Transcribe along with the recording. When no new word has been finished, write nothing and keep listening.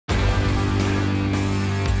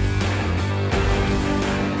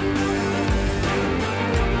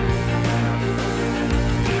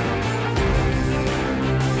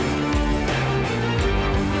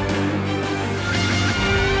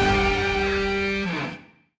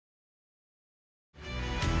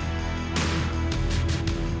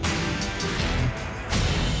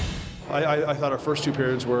I thought our first two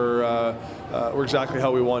periods were exactly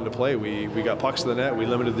how we wanted to play. We got pucks to the net, we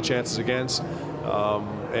limited the chances against,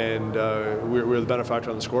 and we were the benefactor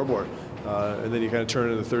on the scoreboard. And then you kind of turn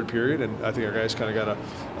into the third period, and I think our guys kind of got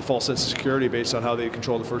a false sense of security based on how they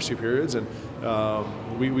controlled the first two periods, and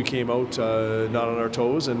we came out not on our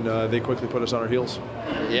toes, and they quickly put us on our heels.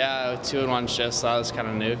 Yeah, 2-in-1 shifts, that was kind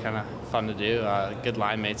of new, kind of fun to do. Good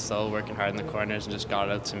line mates though, working hard in the corners and just got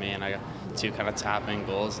it out to me, and I got two kind of tapping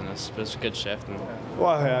goals, and it was a good shift.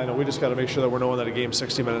 Well, yeah, I know we just got to make sure that we're knowing that a game's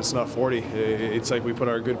 60 minutes, not 40. It's like we put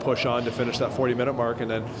our good push on to finish that 40-minute mark, and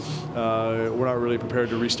then we're not really prepared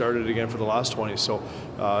to restart it again for the last 20. So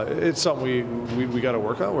it's something we got to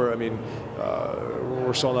work on.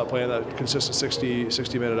 We're still not playing that consistent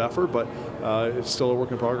 60-minute effort, but it's still a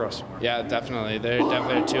work in progress. Yeah, definitely. They're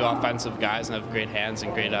definitely two offensive guys and have great hands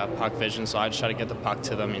and great puck vision. So I just try to get the puck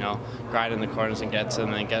to them, grind in the corners and get to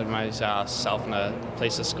them, and get myself in a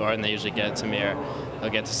place to score, and they usually get it to me, or they'll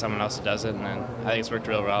get to someone else who does it. And then I think it's worked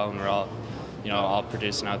real well, and we're all, all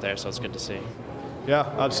producing out there. So it's good to see. Yeah,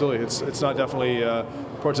 absolutely. It's not definitely a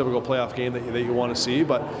prototypical playoff game that you want to see,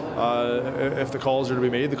 but if the calls are to be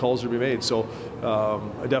made, the calls are to be made. So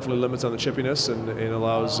it definitely limits on the chippiness, and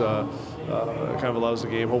allows kind of allows the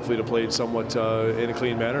game hopefully to play somewhat in a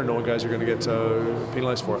clean manner, knowing guys are going to get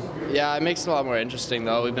penalized for it. Yeah, it makes it a lot more interesting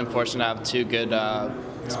though. We've been fortunate to have two good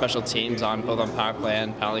special teams on both on power play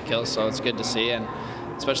and penalty kills, so it's good to see. And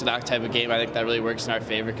especially that type of game, I think that really works in our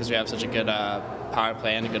favor because we have such a good power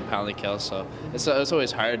play and a good penalty kill. So it's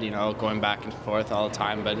always hard, going back and forth all the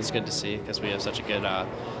time, but it's good to see because we have such a good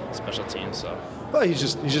special team. So. Well, he's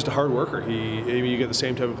just a hard worker. You get the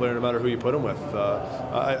same type of player no matter who you put him with.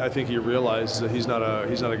 I think he realizes that he's not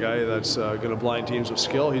a guy that's going to blind teams with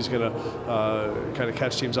skill. He's going to kind of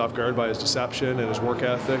catch teams off guard by his deception and his work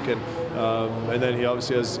ethic, and then he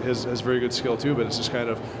obviously has very good skill too. But it's just kind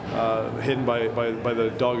of hidden by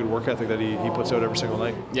the dogged work ethic that he puts out every single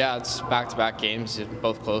night. Yeah, it's back-to-back games,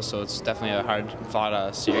 both close, so it's definitely a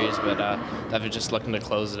hard-fought series. But definitely just looking to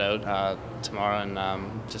close it out tomorrow,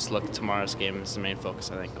 and just look at tomorrow's game is the main focus,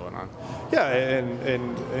 I think, going on. Yeah,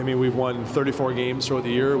 and I mean, we've won 34 games throughout the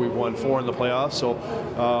year. We've won 4 in the playoffs, so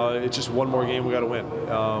it's just one more game we got to win,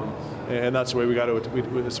 and that's the way we got to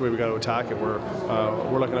attack it.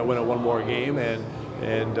 We're looking at winning one more game, and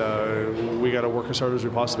we got to work as hard as we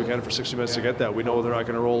possibly can for 60 minutes to get that. We know they're not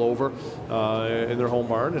going to roll over in their home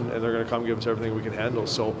barn, and they're going to come give us everything we can handle.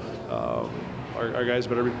 So our guys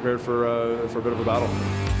better be prepared for a bit of a battle.